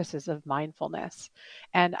practices of mindfulness.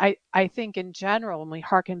 And I think in general, when we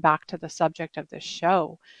harken back to the subject of this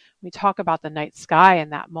show, we talk about the night sky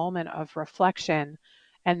and that moment of reflection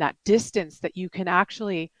and that distance that you can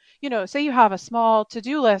actually, say you have a small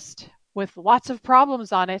to-do list with lots of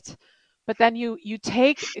problems on it, but then you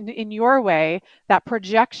take in your way that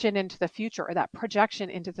projection into the future, or that projection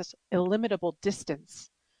into this illimitable distance.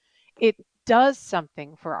 It does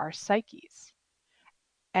something for our psyches.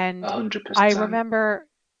 And I 100%. remember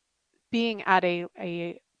being at I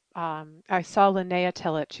saw Linnea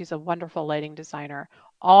Tillett. She's a wonderful lighting designer,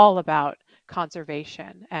 all about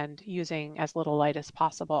conservation and using as little light as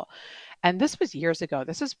possible. And this was years ago.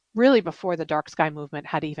 This is really before the dark sky movement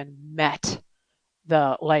had even met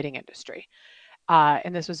the lighting industry.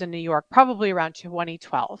 And this was in New York, probably around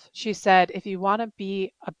 2012. She said, if you want to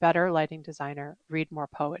be a better lighting designer, read more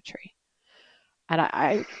poetry. And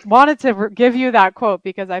I wanted to give you that quote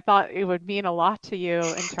because I thought it would mean a lot to you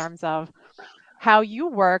in terms of how you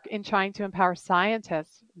work in trying to empower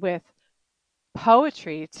scientists with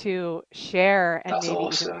poetry to share and That's maybe even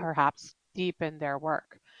awesome. perhaps deepen their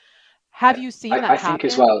work. Have I, you seen I that think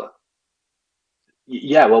as happen? well,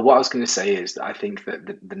 yeah, well, what I was going to say is that I think that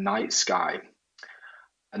the night sky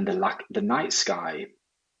and the night sky,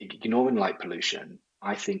 ignoring light pollution,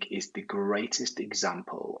 I think is the greatest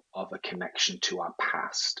example of a connection to our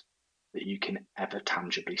past that you can ever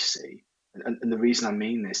tangibly see. And the reason I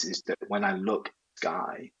mean this is that when I look at the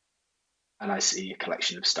sky and I see a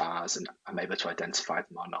collection of stars and I'm able to identify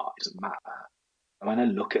them or not, it doesn't matter. And when I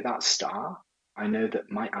look at that star, I know that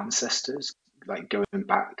my ancestors, like going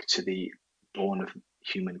back to the dawn of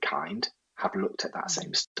humankind, have looked at that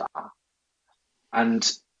same Mhm. star.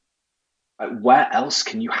 And where else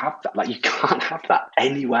can you have that? Like, you can't have that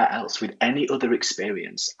anywhere else with any other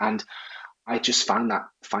experience. And I just find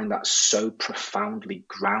that so profoundly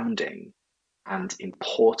grounding and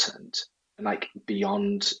important, and like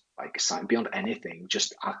beyond beyond anything,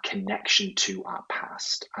 just our connection to our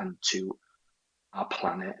past and to our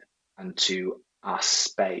planet and to our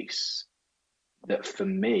space. That for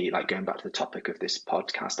me, like going back to the topic of this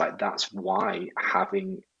podcast, like that's why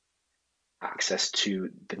having access to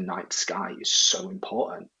the night sky is so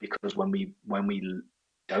important, because when we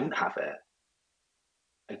don't have it,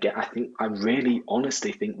 again, I really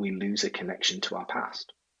honestly think we lose a connection to our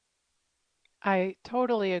past. I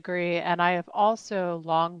totally agree. And I have also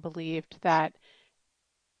long believed that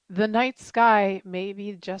the night sky may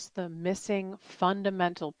be just the missing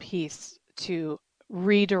fundamental piece to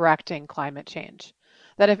redirecting climate change.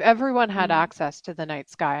 That if everyone had Mm, access to the night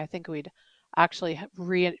sky, I think we'd actually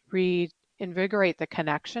reinvigorate the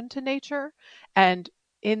connection to nature. And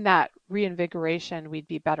in that reinvigoration, we'd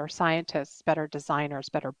be better scientists, better designers,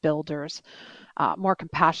 better builders, more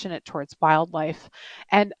compassionate towards wildlife.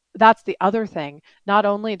 And that's the other thing. Not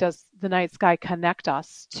only does the night sky connect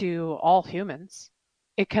us to all humans,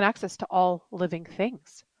 it connects us to all living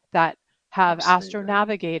things that have absolutely.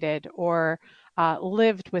 astronavigated or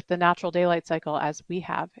lived with the natural daylight cycle as we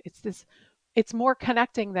have. It's more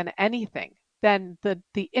connecting than anything, than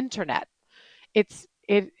the internet.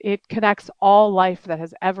 It connects all life that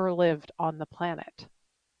has ever lived on the planet.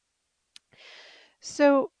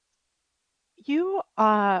 So you,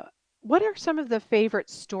 what are some of the favorite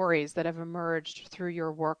stories that have emerged through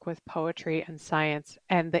your work with poetry and science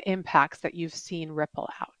and the impacts that you've seen ripple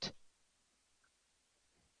out?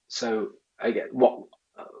 So again, what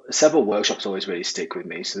several workshops always really stick with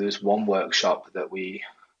me. So there's one workshop that we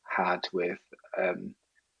had with a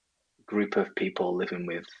group of people living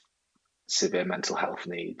with severe mental health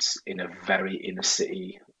needs in a very inner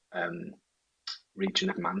city um, region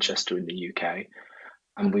of Manchester in the UK.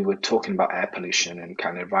 And we were talking about air pollution and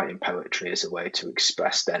kind of writing poetry as a way to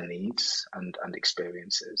express their needs and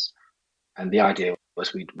experiences. And the idea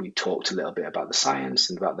was we talked a little bit about the science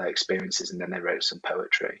and about their experiences, and then they wrote some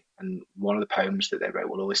poetry. And one of the poems that they wrote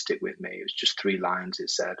will always stick with me. It was just 3 lines. It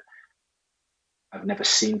said, "I've never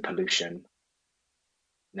seen pollution,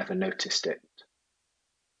 never noticed it,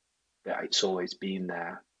 but it's always been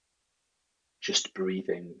there, just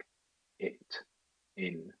breathing it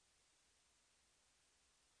in."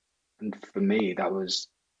 And for me, that was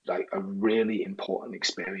like a really important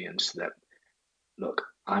experience that, look,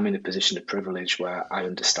 I'm in a position of privilege where I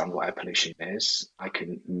understand what air pollution is. I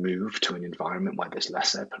can move to an environment where there's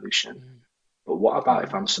less air pollution. But what about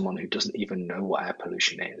if Mm. I'm someone who doesn't even know what air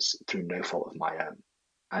pollution is through no fault of my own?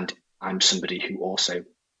 And I'm somebody who also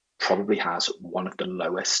probably has one of the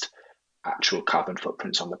lowest actual carbon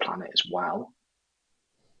footprints on the planet as well.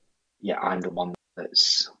 Yeah, I'm the one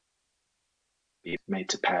that's being made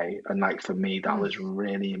to pay. And like for me, that Mm. was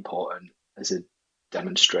really important as a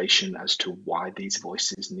demonstration as to why these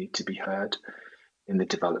voices need to be heard in the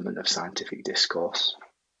development of scientific discourse.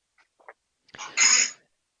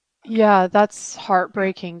 Yeah, that's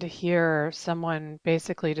heartbreaking to hear someone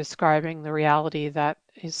basically describing the reality that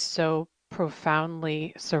is so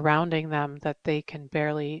profoundly surrounding them that they can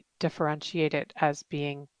barely differentiate it as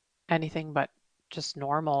being anything but just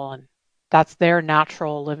normal, and that's their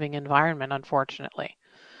natural living environment, unfortunately.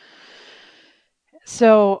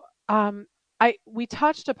 So, we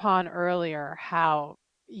touched upon earlier how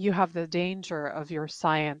you have the danger of your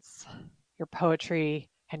science, your poetry,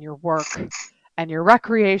 and your work and your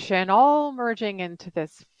recreation all merging into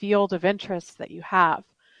this field of interests that you have.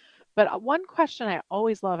 But one question I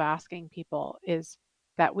always love asking people is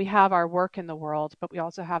that we have our work in the world, but we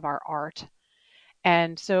also have our art.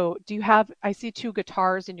 And so, do you have, I see two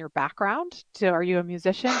guitars in your background. So, are you a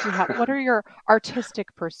musician? Do you have, what are your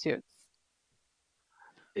artistic pursuits?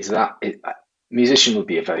 Is that it, musician would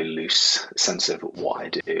be a very loose sense of what I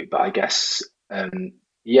do, but I guess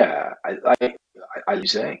yeah, I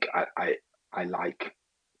music. I like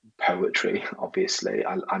poetry. Obviously,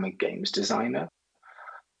 I'm a games designer,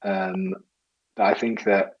 um, but I think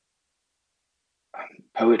that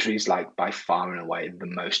poetry is like by far and away the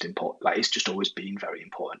most important. Like it's just always been very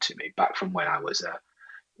important to me. Back from when I Mm. was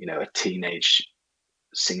a teenage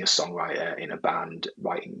singer songwriter in a band,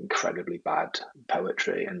 writing incredibly bad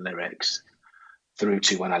poetry and lyrics, through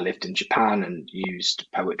to when I lived in Japan and used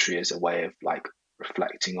poetry as a way of like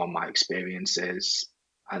reflecting on my experiences.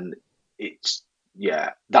 And it's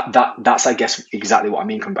yeah, that's I guess exactly what I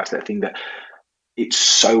mean. Coming back to that thing that it's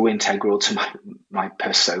so integral to my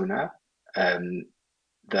persona, um,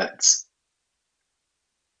 that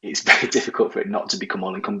it's very difficult for it not to become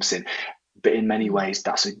all encompassing. But in many Mm. ways,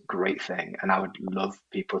 that's a great thing. And I would love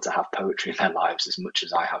people to have poetry in their lives as much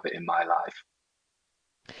as I have it in my life.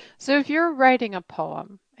 So if you're writing a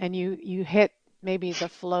poem and you hit maybe the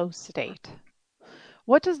flow state,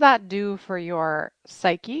 what does that do for your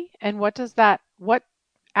psyche? And what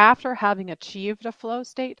after having achieved a flow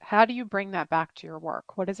state, how do you bring that back to your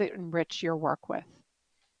work? What does it enrich your work with?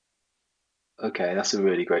 Okay, that's a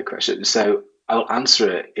really great question. So I'll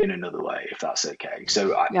answer it in another way if that's okay.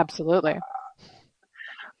 So Absolutely.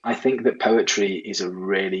 I think that poetry is a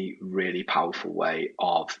really, really powerful way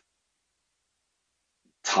of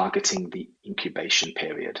targeting the incubation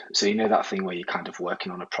period. So you know that thing where you're kind of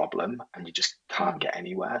working on a problem and you just can't Mm. get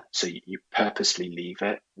anywhere. So you purposely leave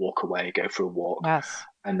it, walk away, go for a walk, Yes.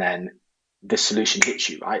 and then the solution hits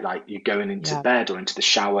you, right? Like you're going into Yeah. bed or into the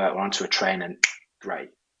shower or onto a train and great.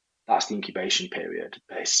 That's the incubation period.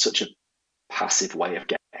 But it's such a passive way of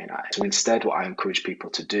getting at it. So instead, what I encourage people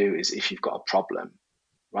to do is if you've got a problem,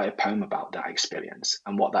 write a poem about that experience.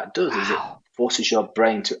 And what that does is it Wow. forces your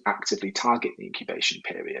brain to actively target the incubation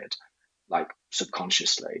period, like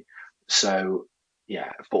subconsciously. So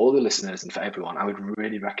yeah, for all the listeners and for everyone, I would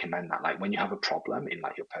really recommend that. Like when you have a problem in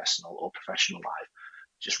like your personal or professional life,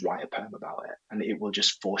 just write a poem about it. And it will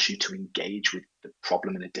just force you to engage with the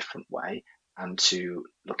problem in a different way and to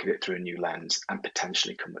look at it through a new lens and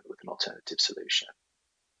potentially come up with an alternative solution.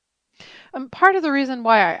 Part of the reason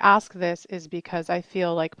why I ask this is because I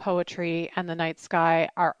feel like poetry and the night sky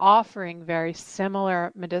are offering very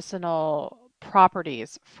similar medicinal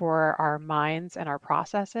properties for our minds and our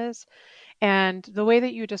processes. And the way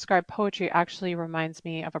that you describe poetry actually reminds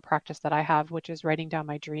me of a practice that I have, which is writing down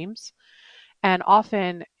my dreams. And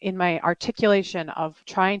often in my articulation of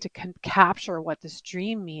trying to capture what this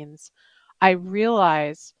dream means, I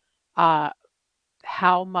realize uh,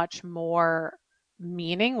 how much more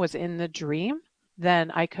meaning was in the dream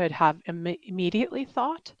than I could have immediately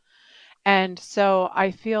thought. And so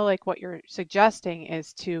I feel like what you're suggesting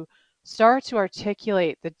is to start to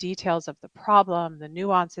articulate the details of the problem, the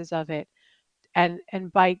nuances of it, and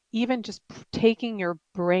by even just taking your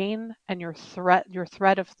brain and your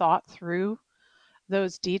thread of thought through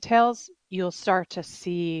those details, you'll start to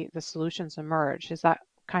see the solutions emerge. Is that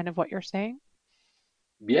kind of what you're saying?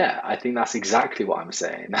 Yeah, I think that's exactly what I'm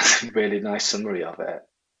saying. That's a really nice summary of it.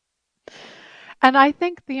 And I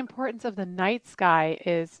think the importance of the night sky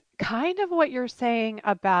is kind of what you're saying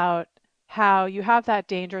about how you have that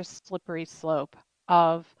dangerous slippery slope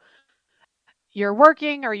of you're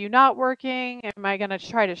working, are you not working? Am I going to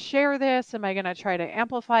try to share this? Am I going to try to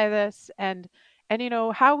amplify this? And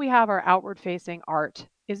how we have our outward facing art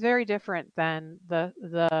is very different than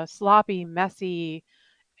the sloppy, messy,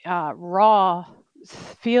 raw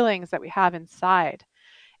feelings that we have inside.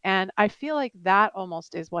 And I feel like that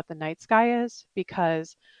almost is what the night sky is,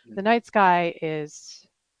 because the night sky is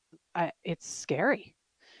it's scary,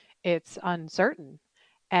 it's uncertain.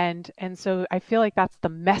 And so I feel like that's the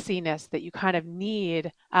messiness that you kind of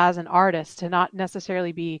need as an artist, to not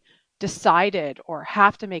necessarily be decided or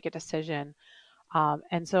have to make a decision.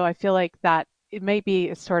 And so I feel like that it may be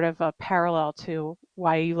a sort of a parallel to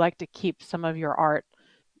why you like to keep some of your art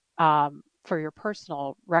for your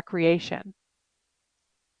personal recreation.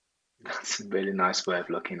 That's a really nice way of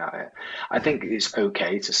looking at it. I think it's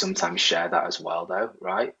okay to sometimes share that as well, though,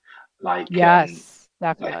 right? Like, Yes,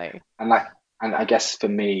 like, definitely. and like, and I guess for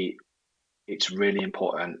me, it's really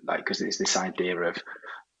important, like, because it's this idea of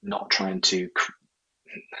not trying to.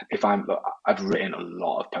 If I've written a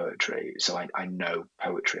lot of poetry, so I know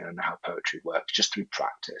poetry and I know how poetry works just through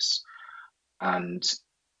practice. And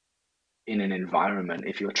in an environment,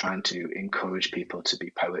 if you're trying to encourage people to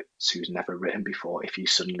be poets who's never written before, if you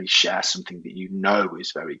suddenly share something that you know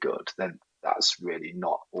is very good, then that's really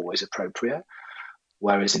not always appropriate.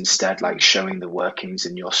 Whereas instead, like showing the workings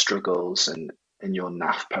in your struggles and your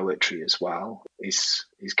naff poetry as well is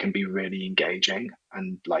can be really engaging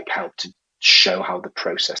and like help to show how the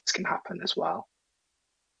process can happen as well.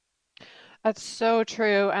 That's so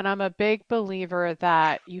true. And I'm a big believer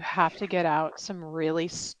that you have to get out some really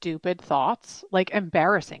stupid thoughts, like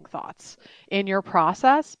embarrassing thoughts in your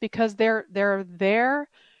process, because they're there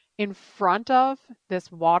in front of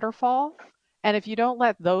this waterfall. And if you don't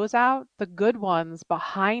let those out, the good ones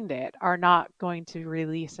behind it are not going to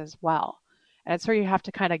release as well. And so you have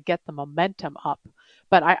to kind of get the momentum up.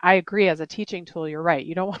 But I agree, as a teaching tool, you're right.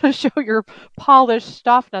 You don't want to show your polished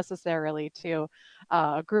stuff necessarily to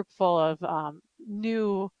a group full of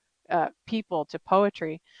new people to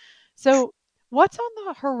poetry. So, what's on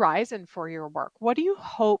the horizon for your work? What do you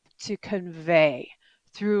hope to convey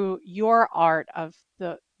through your art of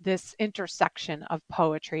this intersection of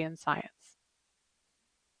poetry and science?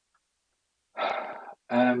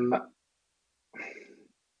 Um,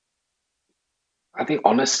 I think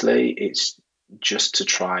honestly, it's just to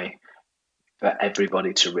try for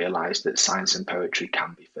everybody to realize that science and poetry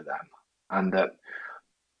can be for them, and that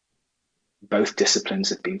both disciplines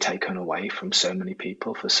have been taken away from so many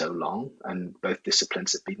people for so long, and both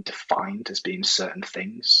disciplines have been defined as being certain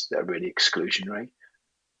things that are really exclusionary.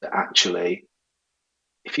 That actually,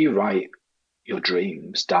 if you write your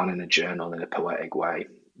dreams down in a journal in a poetic way,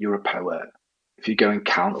 you're a poet. If you go and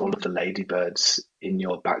count all of the ladybirds in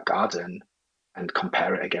your back garden and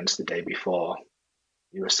compare it against the day before,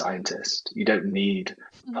 you're a scientist. You don't need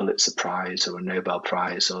a Pulitzer Prize or a Nobel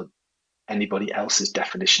Prize or anybody else's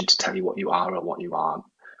definition to tell you what you are or what you aren't.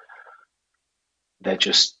 They're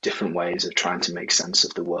just different ways of trying to make sense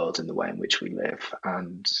of the world and the way in which we live.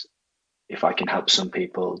 And if I can help some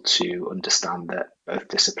people to understand that both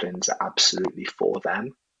disciplines are absolutely for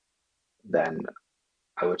them, then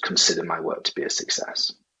I would consider my work to be a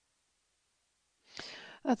success.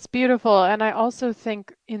 That's beautiful. And I also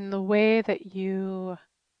think in the way that you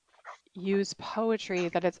use poetry,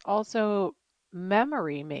 that it's also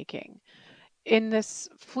memory making. In this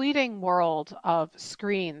fleeting world of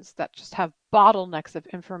screens that just have bottlenecks of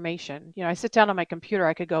information, I sit down on my computer,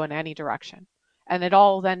 I could go in any direction, and it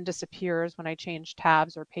all then disappears when I change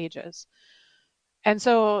tabs or pages. And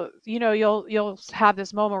so, you'll have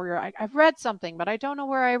this moment where I've read something, but I don't know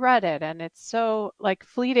where I read it, and it's so like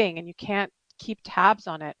fleeting, and you can't keep tabs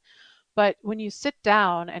on it. But when you sit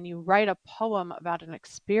down and you write a poem about an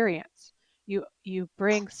experience, you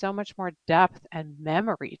bring so much more depth and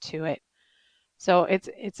memory to it. So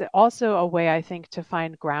it's also a way, I think, to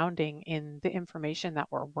find grounding in the information that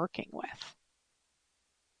we're working with.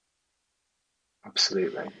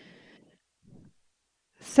 Absolutely.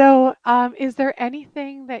 So, is there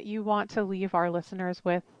anything that you want to leave our listeners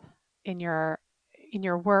with in your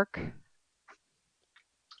work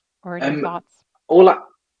or in your Um, thoughts? all I,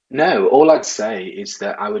 no, all I'd say is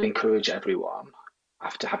that I would encourage everyone,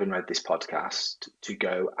 after having read this podcast, to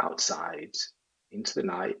go outside into the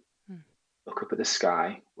night, Hmm. look up at the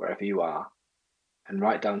sky, wherever you are, and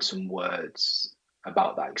write down some words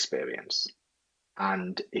about that experience.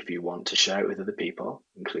 And if you want to share it with other people,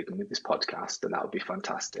 including with this podcast, then that would be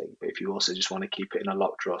fantastic. But if you also just want to keep it in a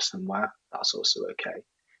locked drawer somewhere, that's also okay.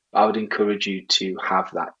 But I would encourage you to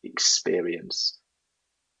have that experience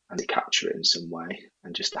and to capture it in some way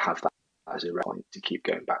and just to have that as a point to keep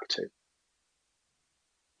going back to.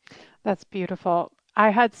 That's beautiful. I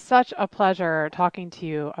had such a pleasure talking to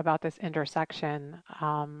you about this intersection.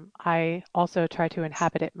 I also try to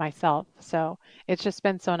inhabit it myself, so it's just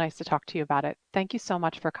been so nice to talk to you about it. Thank you so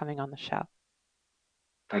much for coming on the show.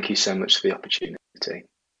 Thank you so much for the opportunity.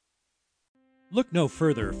 Look no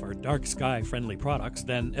further for dark sky friendly products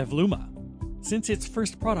than Evluma. Since its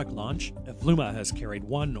first product launch, Evluma has carried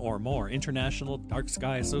one or more International Dark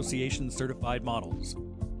Sky Association certified models.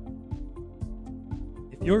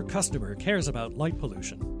 If your customer cares about light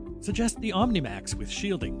pollution, suggest the OmniMax with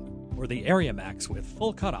shielding or the AreaMax with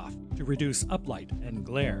full cutoff to reduce uplight and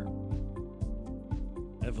glare.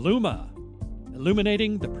 Evluma,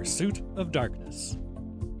 illuminating the pursuit of darkness.